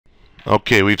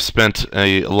Okay, we've spent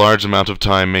a large amount of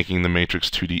time making the matrix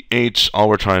 2DH. All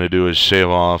we're trying to do is shave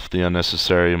off the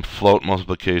unnecessary float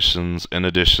multiplications and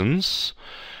additions.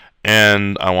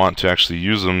 And I want to actually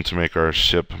use them to make our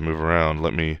ship move around.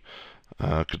 Let me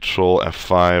control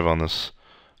F5 on this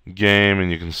game,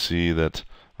 and you can see that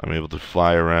I'm able to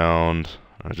fly around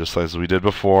just as we did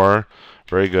before.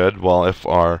 Very good. Well, if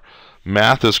our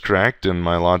math is correct and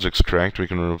my logic's correct, we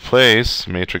can replace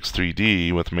matrix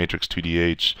 3D with matrix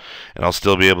 2DH, and I'll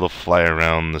still be able to fly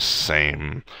around the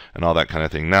same and all that kind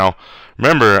of thing. Now,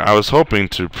 remember, I was hoping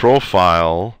to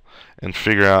profile and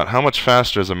figure out how much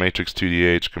faster is a matrix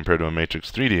 2DH compared to a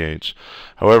matrix 3DH.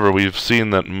 However, we've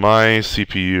seen that my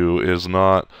CPU is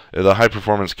not, the high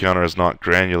performance counter is not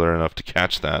granular enough to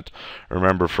catch that.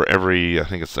 Remember, for every, I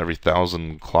think it's every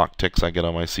 1,000 clock ticks I get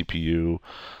on my CPU,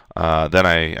 then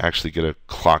I actually get a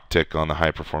clock tick on the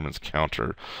high performance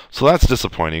counter. So that's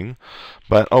disappointing,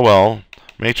 but oh well.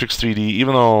 Matrix 3D,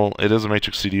 even though it is a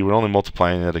matrix 3D, we're only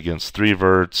multiplying it against 3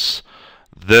 verts.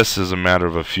 This is a matter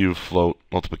of a few float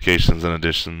multiplications and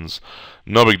additions.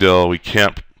 No big deal. We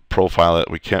can't profile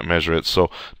it. We can't measure it. So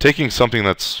taking something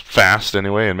that's fast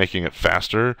anyway and making it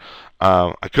faster,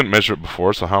 I couldn't measure it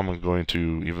before, so how am I going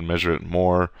to even measure it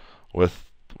more with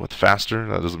faster?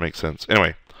 That doesn't make sense.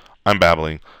 Anyway, I'm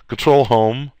babbling. Control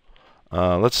Home.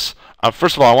 Let's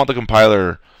first of all, I want the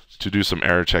compiler to do some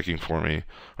error checking for me.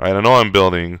 All right, I know I'm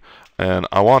building, and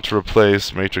I want to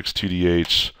replace matrix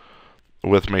 2DH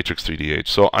with matrix 3DH.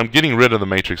 So I'm getting rid of the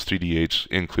matrix 3DH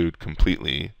include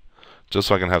completely, just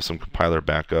so I can have some compiler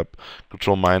backup.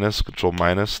 Control minus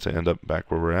to end up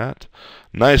back where we're at.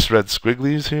 Nice red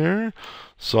squigglies here.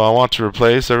 So I want to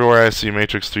replace, everywhere I see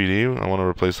matrix 3D, I want to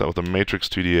replace that with a matrix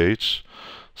 2DH.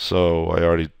 So I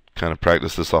already kind of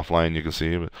practiced this offline, you can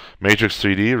see. But matrix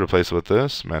 3D, replace it with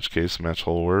this. Match case, match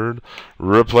whole word.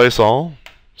 Replace all.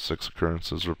 6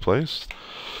 occurrences replaced.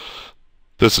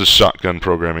 This is shotgun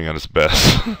programming at its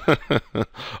best.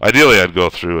 Ideally, I'd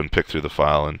go through and pick through the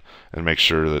file and make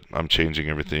sure that I'm changing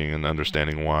everything and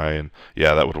understanding why. And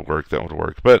yeah, that would work. That would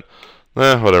work. But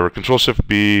whatever. Control Shift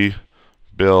B,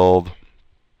 build.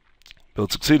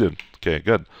 Build succeeded. Okay,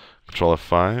 good. Control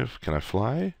F5. Can I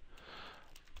fly?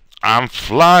 I'm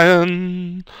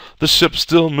flying. The ship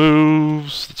still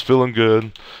moves. It's feeling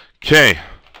good. Okay,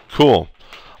 cool.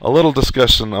 A little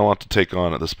discussion I want to take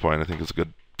on at this point. I think it's a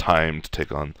good time to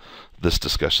take on this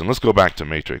discussion. Let's go back to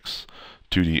matrix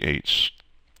 2DH.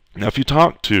 Now, if you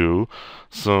talk to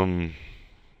some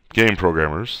game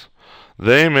programmers,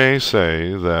 they may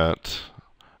say that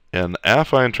an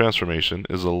affine transformation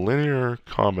is a linear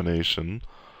combination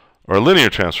or a linear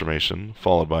transformation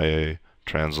followed by a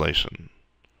translation.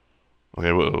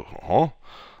 Okay,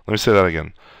 let me say that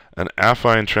again. An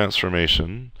affine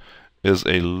transformation is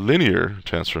a linear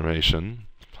transformation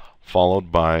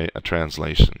followed by a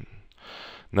translation.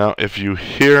 Now, if you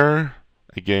hear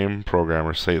a game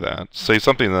programmer say that, say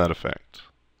something to that effect,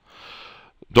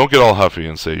 don't get all huffy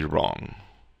and say you're wrong.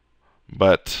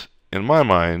 But in my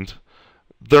mind,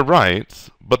 they're right,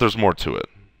 but there's more to it.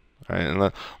 Right?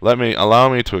 And allow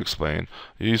me to explain.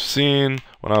 You've seen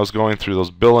when I was going through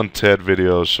those Bill and Ted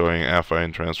videos showing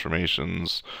affine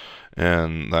transformations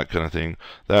and that kind of thing,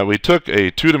 that we took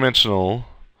a two-dimensional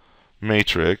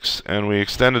matrix and we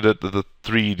extended it to the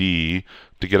 3D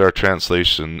to get our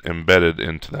translation embedded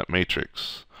into that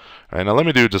matrix. All right, now let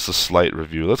me do just a slight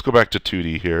review. Let's go back to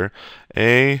 2D here.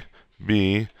 A,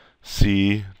 B,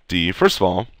 C, D. First of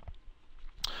all,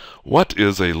 what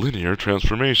is a linear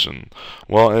transformation?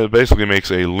 Well, it basically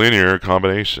makes a linear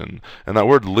combination. And that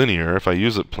word linear, if I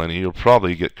use it plenty, you'll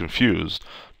probably get confused.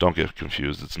 Don't get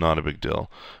confused. It's not a big deal.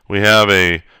 We have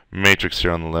a matrix here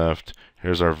on the left.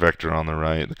 Here's our vector on the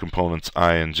right. The components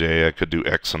I and j. I could do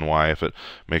x and y if it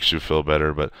makes you feel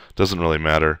better, but it doesn't really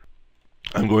matter.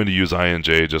 I'm going to use I and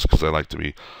j just because I like to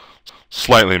be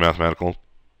slightly mathematical.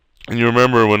 And you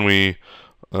remember when we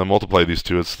multiply these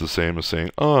two, it's the same as saying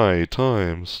I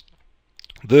times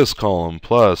this column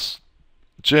plus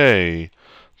j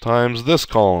times this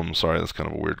column. Sorry, that's kind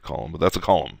of a weird column, but that's a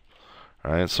column.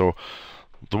 All right, so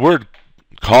the word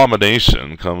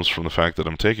combination comes from the fact that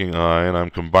I'm taking I and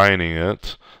I'm combining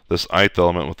it, this ith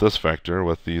element with this vector,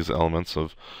 with these elements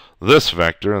of this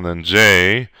vector, and then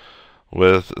j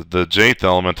with the jth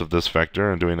element of this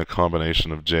vector, and doing a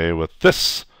combination of j with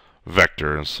this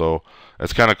vector. And so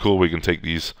it's kind of cool. We can take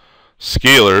these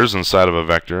scalars inside of a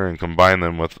vector and combine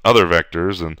them with other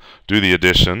vectors and do the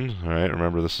addition. All right,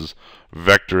 remember this is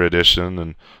vector addition,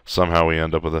 and somehow we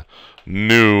end up with a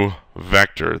new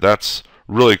vector. That's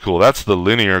really cool. That's the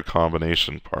linear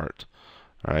combination part,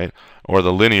 right? Or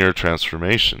the linear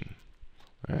transformation.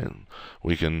 Right?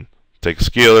 We can take a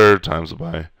scalar, times it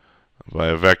by by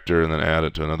a vector and then add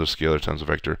it to another scalar times a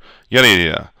vector. Yada yada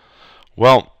yada.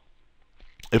 Well,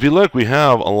 if you look, we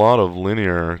have a lot of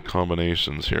linear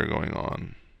combinations here going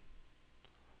on.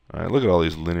 All right, look at all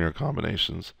these linear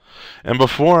combinations. And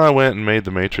before I went and made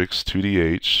the matrix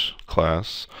 2DH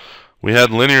class, we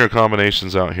had linear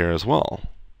combinations out here as well.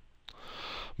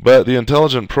 But the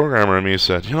intelligent programmer in me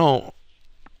said, you know,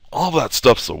 all of that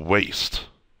stuff's a waste.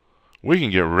 We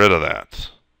can get rid of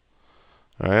that.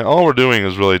 All right, all we're doing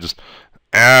is really just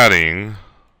adding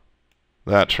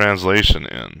that translation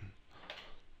in.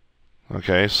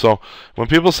 Okay, so when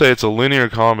people say it's a linear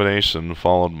combination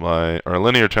followed by, or a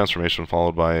linear transformation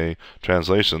followed by a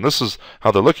translation, this is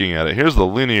how they're looking at it. Here's the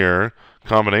linear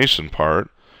combination part,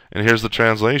 and here's the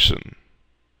translation.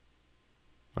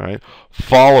 All right,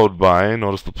 followed by,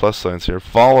 notice the plus signs here,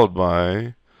 followed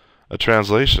by a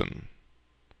translation.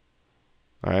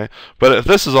 All right, but if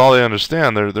this is all they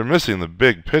understand, they're missing the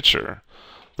big picture.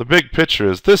 The big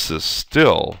picture is this is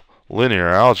still linear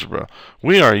algebra.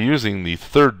 We are using the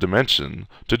third dimension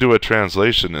to do a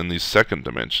translation in the second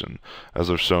dimension, as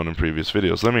I've shown in previous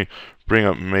videos. Let me bring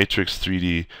up matrix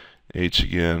 3D H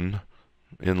again,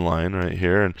 inline right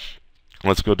here, and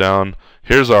let's go down.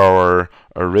 Here's our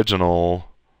original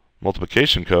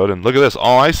multiplication code, and look at this.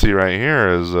 All I see right here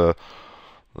is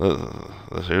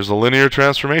here's a linear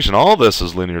transformation. All this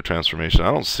is linear transformation.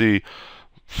 I don't see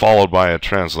followed by a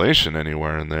translation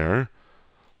anywhere in there.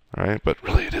 Right? But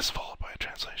really it is followed by a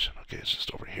translation. Okay, it's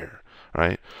just over here.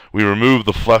 Right? We removed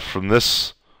the fluff from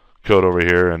this code over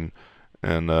here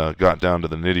and got down to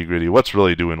the nitty-gritty. What's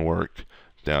really doing work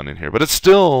down in here? But it's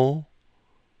still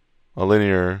a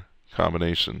linear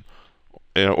combination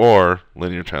or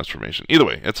linear transformation. Either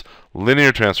way, it's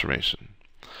linear transformation.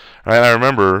 All right, I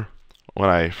remember when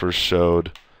I first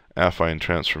showed affine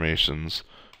transformations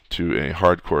to a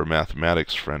hardcore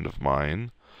mathematics friend of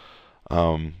mine.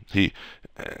 He,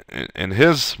 in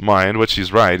his mind, which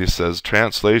he's right, he says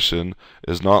translation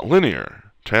is not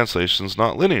linear. Translation's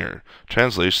not linear.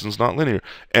 Translation's not linear.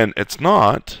 And it's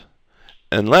not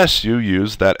unless you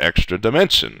use that extra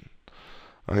dimension.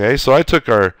 Okay, so I took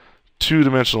our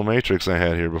two-dimensional matrix I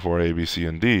had here before A, B, C,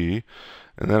 and D,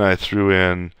 and then I threw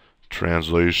in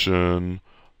translation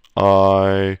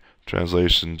I,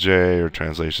 translation J, or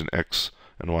translation X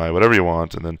and Y, whatever you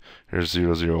want, and then here's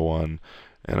 0, 0, 1.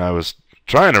 And I was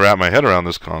trying to wrap my head around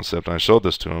this concept, and I showed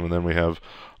this to him, and then we have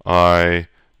I,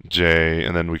 J,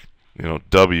 and then we,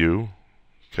 W,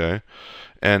 okay?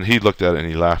 And he looked at it and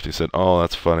he laughed. He said, oh,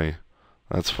 that's funny.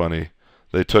 That's funny.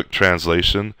 They took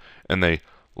translation and they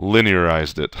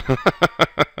linearized it.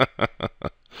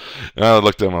 And I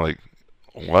looked at him like,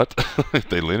 what?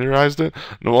 They linearized it?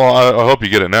 No, well, I hope you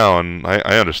get it now, and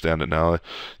I understand it now.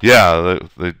 Yeah,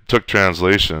 they took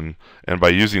translation, and by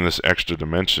using this extra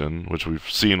dimension, which we've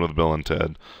seen with Bill and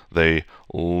Ted, they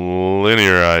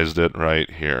linearized it right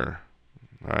here.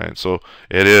 All right, so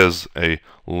it is a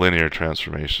linear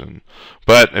transformation.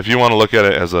 But if you want to look at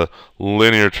it as a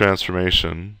linear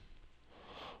transformation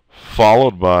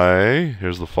followed by,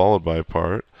 here's the followed by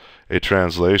part, a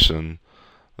translation,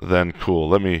 then cool.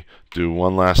 Let me do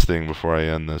one last thing before I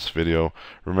end this video.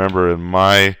 Remember, in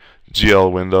my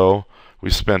GL window,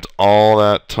 we spent all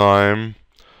that time.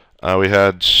 We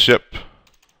had ship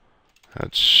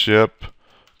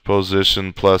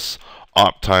position plus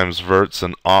op times verts,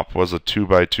 and op was a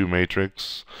 2x2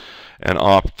 matrix, and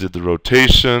op did the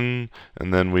rotation,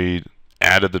 and then we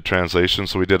added the translation,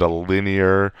 so we did a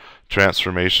linear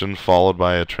transformation followed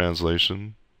by a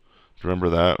translation. Remember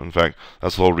that? In fact,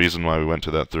 that's the whole reason why we went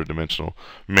to that third dimensional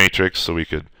matrix, so we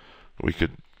could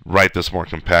write this more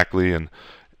compactly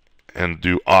and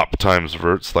do op times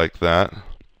verts like that.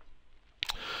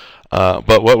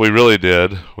 But what we really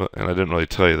did, and I didn't really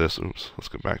tell you this, oops, let's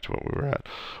go back to what we were at.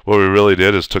 What we really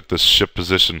did is took this ship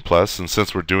position plus, and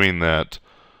since we're doing that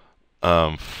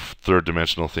third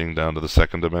dimensional thing down to the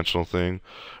second dimensional thing,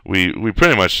 we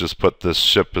pretty much just put this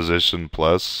ship position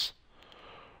plus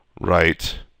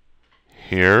right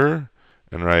here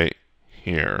and right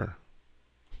here.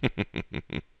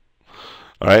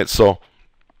 Alright, so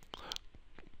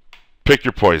pick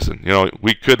your poison.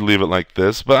 We could leave it like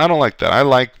this, but I don't like that. I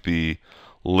like the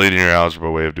linear algebra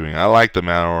way of doing it. I like the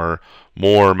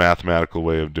more mathematical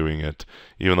way of doing it.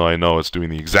 Even though I know it's doing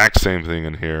the exact same thing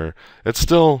in here, it's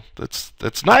still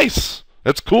it's nice.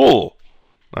 It's cool.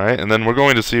 All right, and then we're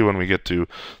going to see when we get to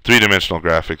three-dimensional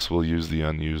graphics, we'll use the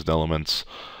unused elements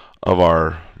of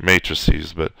our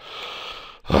matrices. But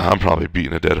I'm probably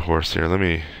beating a dead horse here. Let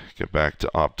me get back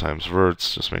to op times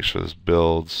verts. Just make sure this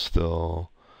builds still.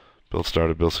 Build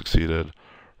started, build succeeded.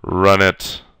 Run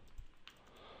it.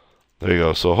 There you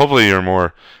go. So hopefully you're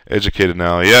more educated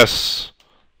now. Yes,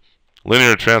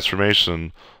 Linear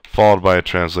transformation followed by a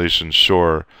translation,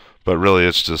 sure, but really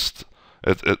it's just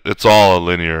it's all a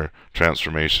linear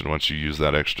transformation once you use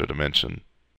that extra dimension.